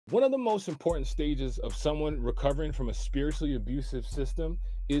One of the most important stages of someone recovering from a spiritually abusive system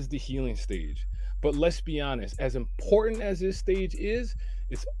is the healing stage. But let's be honest, as important as this stage is,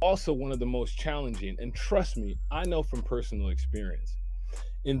 it's also one of the most challenging. And trust me, I know from personal experience.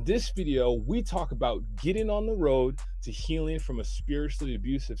 In this video, we talk about getting on the road to healing from a spiritually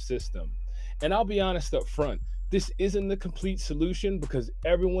abusive system. And I'll be honest up front, this isn't the complete solution because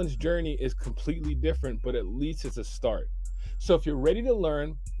everyone's journey is completely different, but at least it's a start. So if you're ready to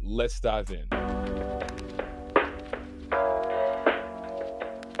learn, let's dive in.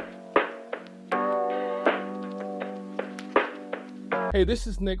 Hey, this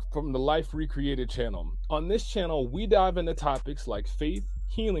is Nick from the Life Recreated channel. On this channel, we dive into topics like faith,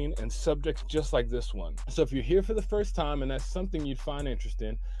 healing, and subjects just like this one. So if you're here for the first time and that's something you'd find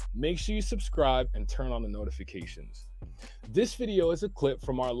interesting, make sure you subscribe and turn on the notifications. This video is a clip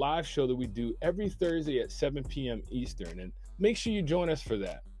from our live show that we do every Thursday at 7 p.m. Eastern, and make sure you join us for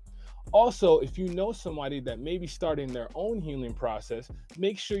that. Also, if you know somebody that may be starting their own healing process,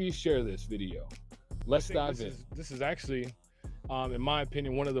 make sure you share this video. Let's dive in. This is actually, in my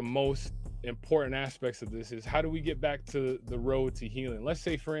opinion, one of the most important aspects of this is how do we get back to the road to healing? Let's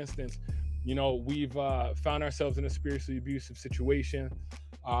say, for instance, you know, we've found ourselves in a spiritually abusive situation.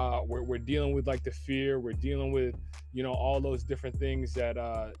 We're dealing with like the fear. We're dealing with, you know, all those different things that,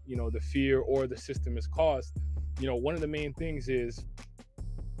 you know, the fear or the system has caused. You know, one of the main things is,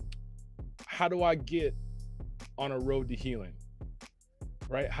 how do I get on a road to healing,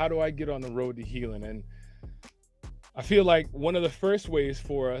 right? How do I get on the road to healing? And I feel like one of the first ways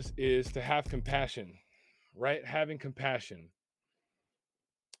for us is to have compassion, right? Having compassion.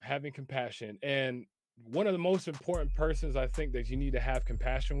 And one of the most important persons I think that you need to have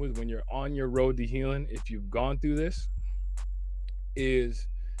compassion with when you're on your road to healing, if you've gone through this, is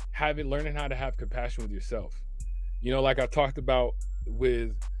learning how to have compassion with yourself. You know, like I talked about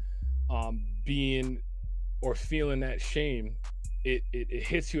with being or feeling that shame, it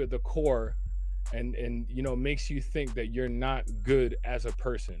hits you at the core and you know, makes you think that you're not good as a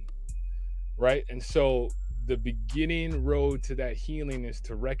person, right? And so the beginning road to that healing is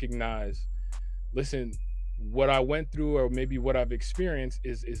to recognize, listen, what I went through or maybe what I've experienced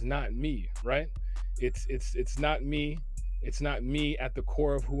is not me, right? It's not me. It's not me at the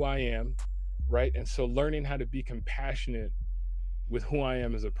core of who I am, right? And so learning how to be compassionate with who I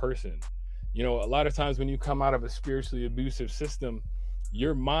am as a person. You know, a lot of times when you come out of a spiritually abusive system,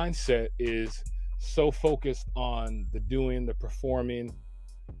 your mindset is so focused on the doing, the performing,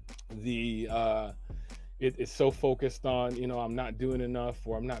 it's so focused on, you know, I'm not doing enough,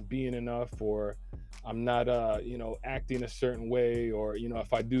 or I'm not being enough, or I'm not, you know, acting a certain way, or, you know,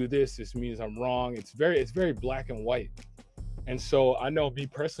 if I do this, this means I'm wrong. It's very black and white. And so I know me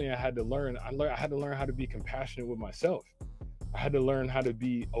personally, I had to learn how to be compassionate with myself. I had to learn how to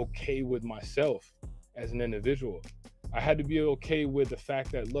be okay with myself as an individual. I had to be okay with the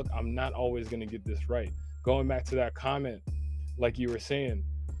fact that, look, I'm not always going to get this right. Going back to that comment, like you were saying,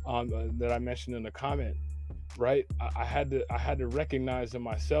 that I mentioned in the comment, right? I had to recognize in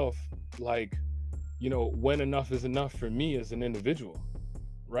myself, like, you know, when enough is enough for me as an individual,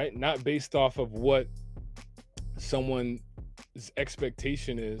 right? Not based off of what someone's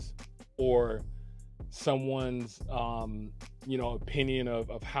expectation is, or someone's, you know, opinion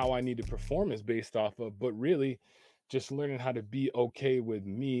of how I need to perform is based off of, but really just learning how to be okay with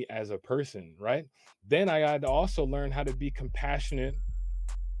me as a person, right? Then I had to also learn how to be compassionate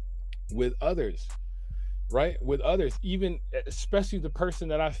with others, right? With others, even especially the person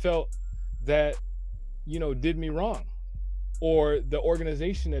that I felt that, you know, did me wrong, or the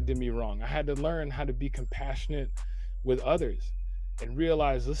organization that did me wrong. I had to learn how to be compassionate with others and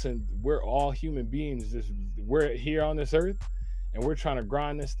realize, listen, we're all human beings. We're here on this earth and we're trying to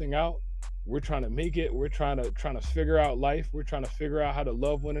grind this thing out. We're trying to make it. We're trying to figure out life. We're trying to figure out how to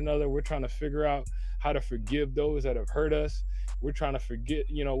love one another. We're trying to figure out how to forgive those that have hurt us. We're trying to forget,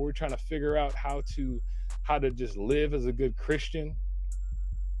 you know, we're trying to figure out how to just live as a good Christian.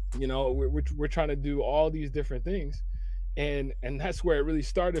 You know, we're trying to do all these different things. And that's where it really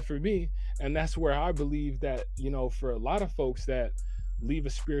started for me. And that's where I believe that, you know, for a lot of folks that leave a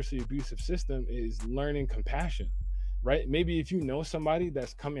spiritually abusive system, is learning compassion, right? Maybe if you know somebody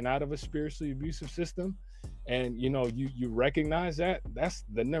that's coming out of a spiritually abusive system and, you know, you recognize that, that's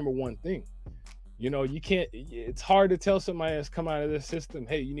the number one thing. You know, it's hard to tell somebody that's come out of this system,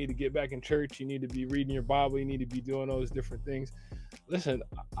 hey, you need to get back in church. You need to be reading your Bible. You need to be doing those different things. Listen,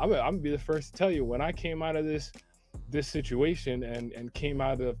 I'm gonna be the first to tell you, when I came out of this situation and came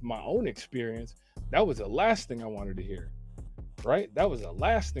out of my own experience, that was the last thing I wanted to hear. Right? That was the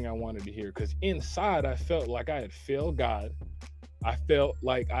last thing I wanted to hear, because inside I felt like I had failed God. I felt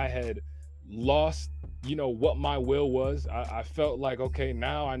like I had lost, what my will was. I felt like, okay,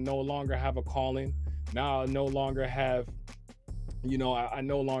 now I no longer have a calling. Now I no longer have, I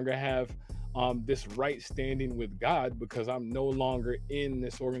no longer have this right standing with God, because I'm no longer in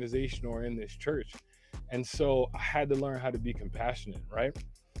this organization or in this church. And so I had to learn how to be compassionate, right?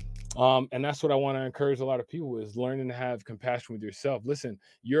 And that's what I want to encourage a lot of people, is learning to have compassion with yourself. Listen,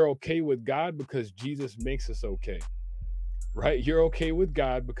 you're okay with God because Jesus makes us okay, right? You're okay with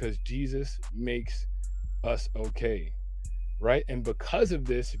God because Jesus makes us okay, right? And because of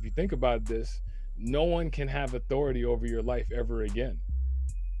this, if you think about this, no one can have authority over your life ever again.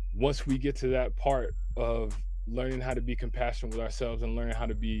 Once we get to that part of learning how to be compassionate with ourselves and learning how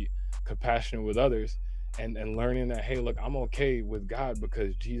to be compassionate with others, and learning that, hey, look, I'm okay with God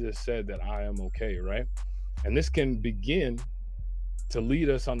because Jesus said that I am okay, right? And this can begin to lead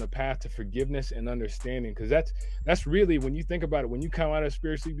us on the path to forgiveness and understanding, because that's really, when you think about it, when you come out of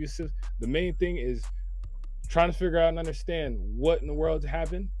spiritually abusive, the main thing is trying to figure out and understand what in the world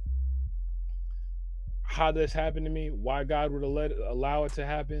happened, how this happened to me, why God would allow it to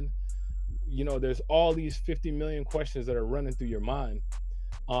happen. There's all these 50 million questions that are running through your mind,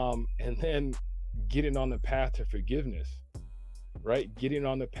 and then getting on the path to forgiveness, right? Getting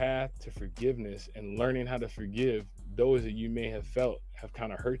on the path to forgiveness and learning how to forgive those that you may have felt have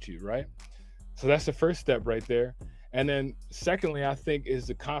kind of hurt you, right? So that's the first step right there. And then secondly, I think, is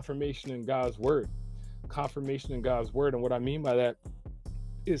the confirmation in God's word. Confirmation in God's word. And what I mean by that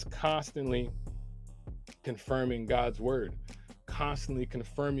is constantly confirming God's word, constantly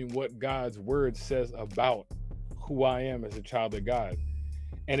confirming what God's word says about who I am as a child of God.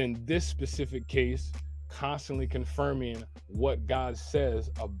 And in this specific case, constantly confirming what God says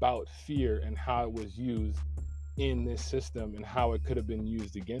about fear and how it was used in this system and how it could have been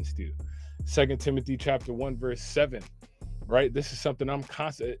used against you. 2 Timothy chapter 1, verse 7, right? This is something I'm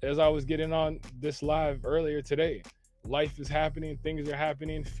constant, as I was getting on this live earlier today. Life is happening, things are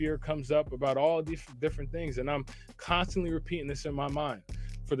happening, fear comes up about all these different things. And I'm constantly repeating this in my mind.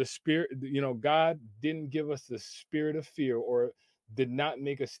 For the spirit, God didn't give us the spirit of fear, or did not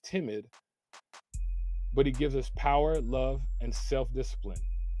make us timid, but he gives us power, love, and self-discipline.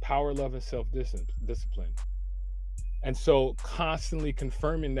 Power, love, and self-discipline. And so constantly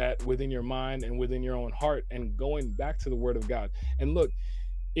confirming that within your mind and within your own heart, and going back to the word of God. And look,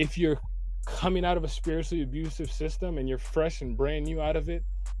 if you're coming out of a spiritually abusive system and you're fresh and brand new out of it,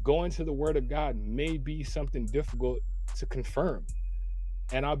 going to the word of God may be something difficult to confirm.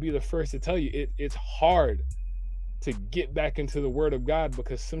 And I'll be the first to tell you, it's hard to get back into the word of God,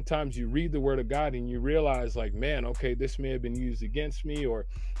 because sometimes you read the word of God and you realize, like, man, okay, this may have been used against me, or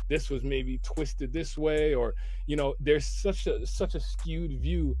this was maybe twisted this way, or, there's such a skewed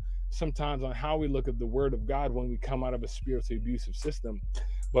view sometimes on how we look at the word of God when we come out of a spiritually abusive system.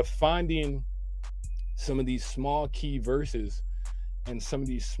 But finding some of these small key verses and some of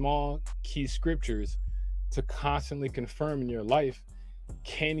these small key scriptures to constantly confirm in your life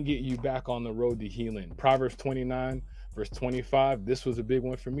can get you back on the road to healing. Proverbs 29, verse 25. This was a big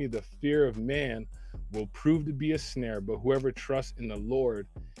one for me. The fear of man will prove to be a snare, but whoever trusts in the Lord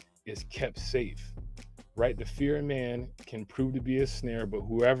is kept safe. Right? The fear of man can prove to be a snare, but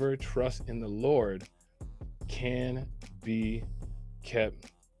whoever trusts in the Lord can be kept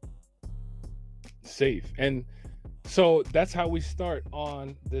safe. And so that's how we start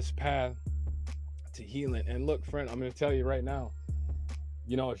on this path to healing. And look, friend, I'm going to tell you right now,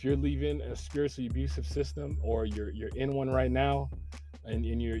 if you're leaving a spiritually abusive system, or you're in one right now, and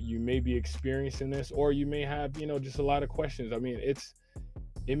you may be experiencing this, or you may have, just a lot of questions. I mean,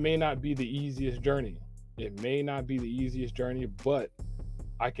 it may not be the easiest journey. It may not be the easiest journey, but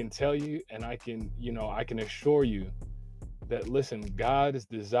I can tell you, and I can assure you that, listen, God's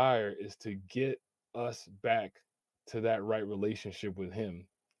desire is to get us back to that right relationship with him,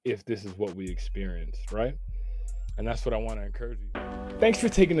 if this is what we experienced, right? And that's what I want to encourage you. Thanks for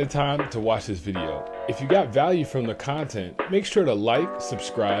taking the time to watch this video. If you got value from the content, make sure to like,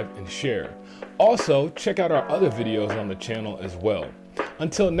 subscribe, and share. Also, check out our other videos on the channel as well.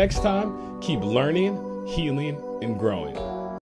 Until next time, keep learning, healing, and growing.